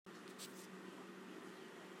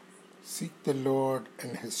Seek the Lord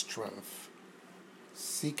and His strength.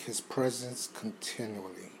 Seek His presence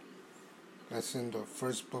continually. That's in the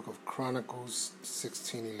first book of Chronicles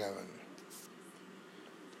 16:11.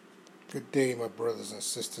 Good day, my brothers and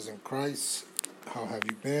sisters in Christ. How have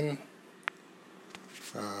you been?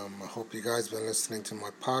 I hope you guys been listening to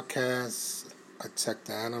my podcast. I checked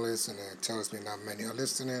the analysts and it tells me not many are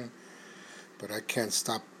listening, but I can't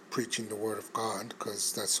stop preaching the Word of God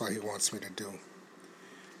because that's what He wants me to do.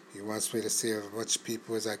 He wants me to save as much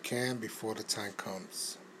people as I can before the time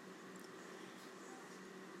comes.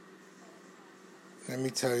 Let me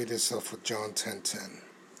tell you this off of John 10:10.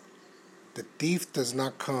 The thief does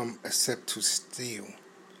not come except to steal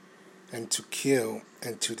and to kill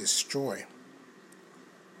and to destroy.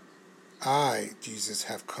 I, Jesus,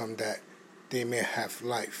 have come that they may have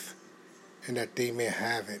life and that they may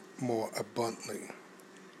have it more abundantly.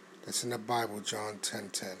 That's in the Bible, John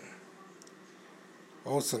 10:10.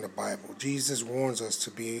 Also in the Bible, Jesus warns us to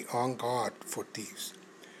be on guard for thieves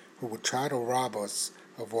who will try to rob us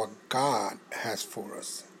of what God has for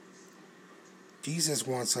us. Jesus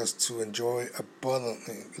wants us to enjoy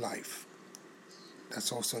abundantly life.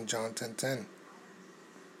 That's also in John 10:10.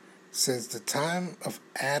 Since the time of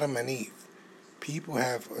Adam and Eve, people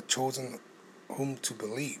have chosen whom to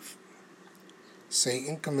believe.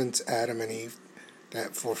 Satan convinced Adam and Eve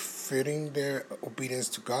that forfeiting their obedience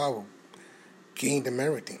to God will gain them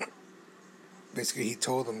everything. Basically, he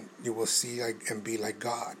told them, you will see and be like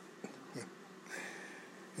God.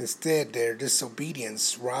 Instead, their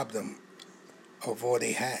disobedience robbed them of all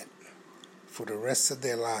they had. For the rest of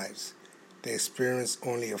their lives, they experienced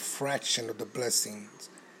only a fraction of the blessings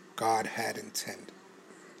God had intended.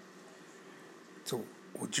 So,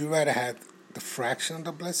 would you rather have the fraction of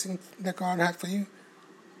the blessing that God had for you,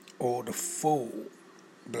 or the full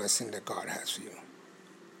blessing that God has for you?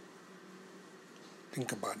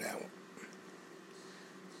 Think about that one.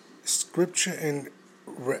 Scripture and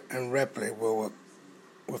replay will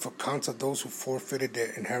with accounts of those who forfeited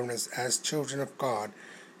their inheritance as children of God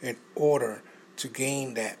in order to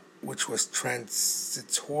gain that which was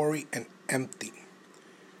transitory and empty.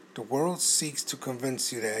 The world seeks to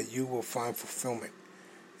convince you that you will find fulfillment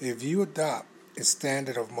if you adopt a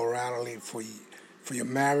standard of morality for your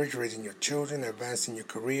marriage, raising your children, advancing your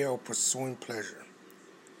career, or pursuing pleasure.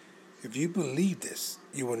 If you believe this,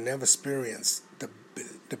 you will never experience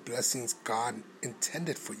the blessings God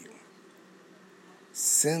intended for you.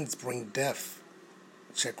 Sins bring death.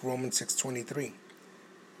 Check Romans 6:23.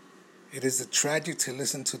 It is tragic to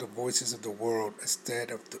listen to the voices of the world instead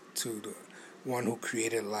of to the one who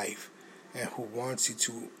created life and who wants you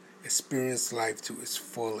to experience life to its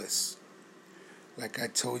fullest. Like I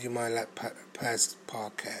told you in my past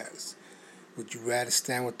podcast, would you rather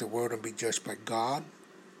stand with the world and be judged by God,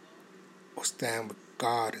 or stand with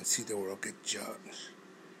God and see the world get judged?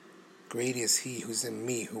 Great is He who's in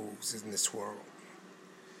me, who's in this world.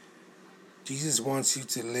 Jesus wants you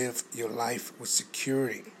to live your life with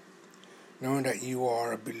security, knowing that you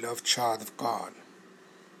are a beloved child of God.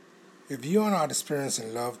 If you are not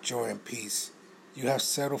experiencing love, joy, and peace, you have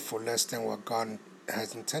settled for less than what God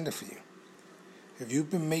has intended for you. If you've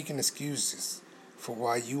been making excuses for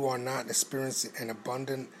why you are not experiencing an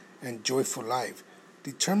abundant and joyful life,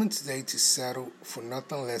 determine today to settle for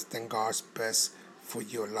nothing less than God's best for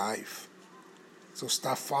your life. So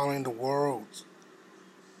stop following the world's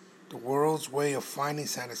way of finding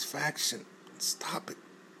satisfaction. Stop it.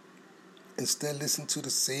 Instead, listen to the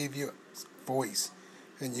Savior's voice,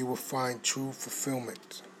 and you will find true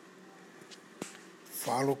fulfillment.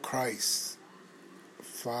 Follow Christ.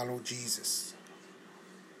 Follow Jesus.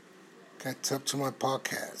 Catch up to my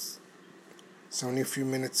podcast. It's only a few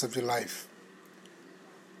minutes of your life.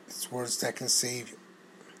 It's words that can save you.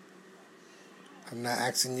 I'm not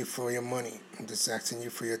asking you for your money. I'm just asking you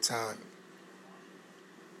for your time.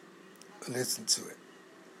 Listen to it.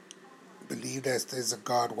 Believe that there's a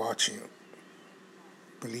God watching you.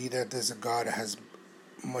 Believe that there's a God that has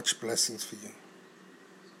much blessings for you.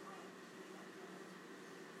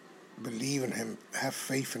 Believe in Him. Have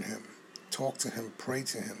faith in Him. Talk to Him. Pray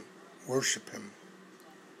to Him. Worship Him.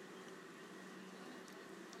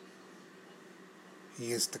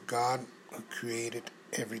 He is the God who created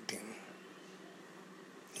everything.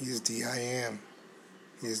 He is the I Am.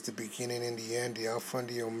 He is the beginning and the end, the Alpha and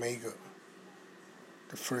the Omega,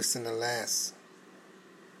 the first and the last.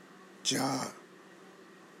 Jah,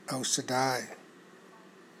 El Shaddai.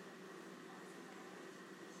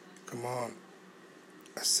 Come on.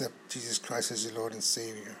 Accept Jesus Christ as your Lord and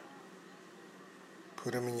Savior.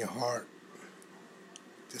 Put Him in your heart.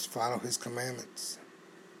 Just follow His commandments.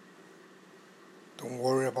 Don't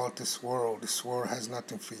worry about this world. This world has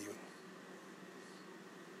nothing for you.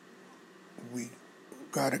 we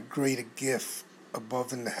got a greater gift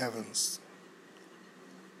above in the heavens.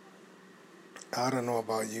 I don't know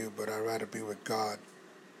about you, but I'd rather be with God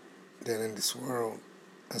than in this world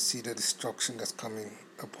and see the destruction that's coming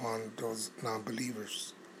upon those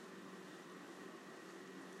non-believers.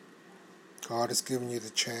 God is giving you the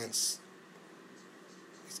chance.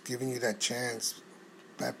 He's giving you that chance.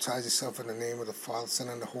 Baptize yourself in the name of the Father, Son,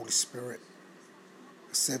 and the Holy Spirit.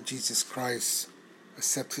 Accept Jesus Christ.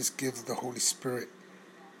 Accept His gift of the Holy Spirit.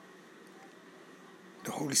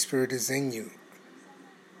 The Holy Spirit is in you.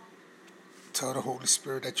 Tell the Holy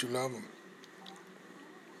Spirit that you love Him.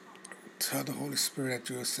 Tell the Holy Spirit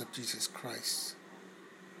that you accept Jesus Christ.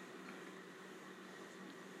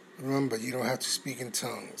 Remember, you don't have to speak in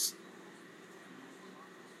tongues.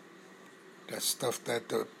 That's stuff that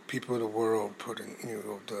the people of the world put in,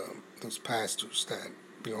 those pastors that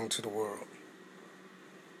belong to the world.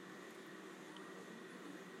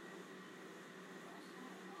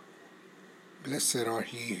 Blessed are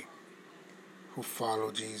he who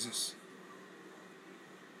follow Jesus.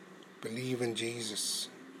 Believe in Jesus.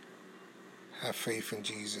 Have faith in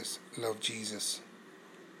Jesus. Love Jesus.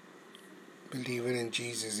 Believing in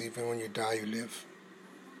Jesus, even when you die, you live.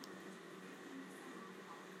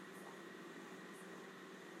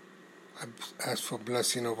 I ask for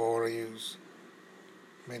blessing of all of you.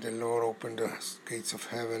 May the Lord open the gates of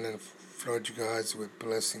heaven and flood you guys with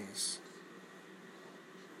blessings.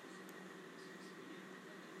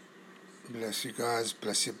 Bless you guys,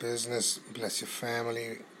 bless your business, bless your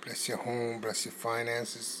family, bless your home, bless your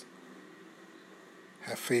finances.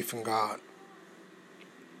 Have faith in God.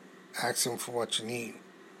 Ask Him for what you need.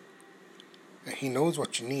 And He knows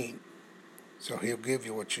what you need, so He'll give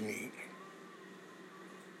you what you need.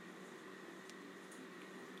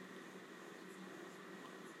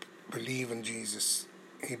 Believe in Jesus.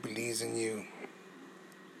 He believes in you.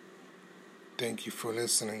 Thank you for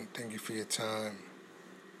listening. Thank you for your time.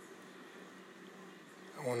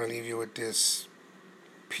 I want to leave you with this.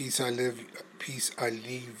 Peace I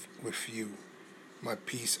leave with you. My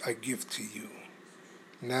peace I give to you.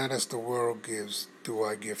 Not as the world gives, do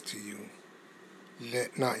I give to you.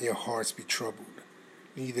 Let not your hearts be troubled,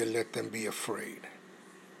 neither let them be afraid.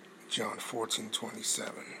 John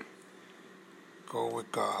 14:27. Go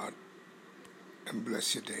with God and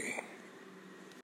bless your day.